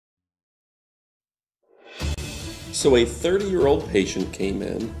So a 30-year-old patient came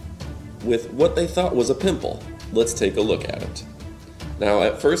in with what they thought was a pimple. Let's take a look at it. Now,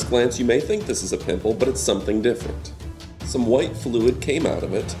 at first glance, you may think this is a pimple, but it's something different. Some white fluid came out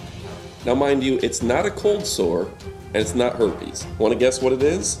of it. Now, mind you, it's not a cold sore, and it's not herpes. Want to guess what it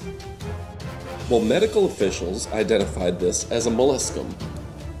is? Well, medical officials identified this as a molluscum.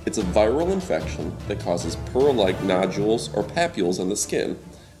 It's a viral infection that causes pearl-like nodules or papules on the skin,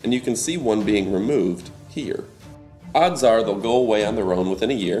 and you can see one being removed here. Odds are they'll go away on their own within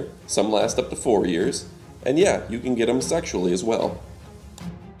a year, some last up to 4 years, and yeah, you can get them sexually as well.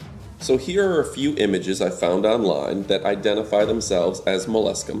 So here are a few images I found online that identify themselves as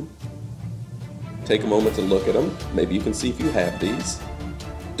molluscum. Take a moment to look at them, maybe you can see if you have these.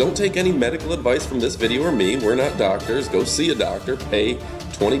 Don't take any medical advice from this video or me, we're not doctors. Go see a doctor, pay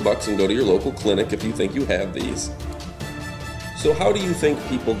 20 bucks and go to your local clinic if you think you have these. So how do you think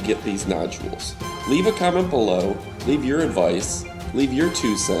people get these nodules? Leave a comment below, leave your advice, leave your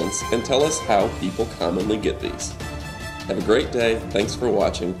 2 cents, and tell us how people commonly get these. Have a great day, thanks for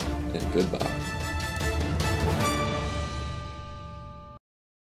watching, and goodbye.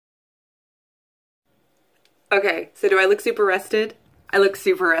 Okay, so do I look super rested? I look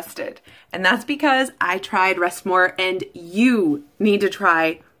super rested. And that's because I tried Restmore, and you need to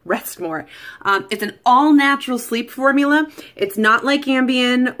try Restmore. It's an all-natural sleep formula. It's not like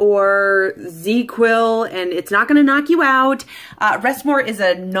Ambien or ZzzQuil, and it's not gonna knock you out. Restmore is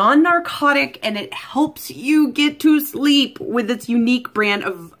a non-narcotic, and it helps you get to sleep with its unique brand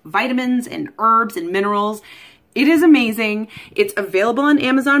of vitamins and herbs and minerals. It is amazing. It's available on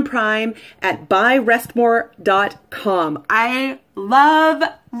Amazon Prime at buyrestmore.com. I love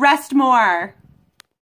Restmore.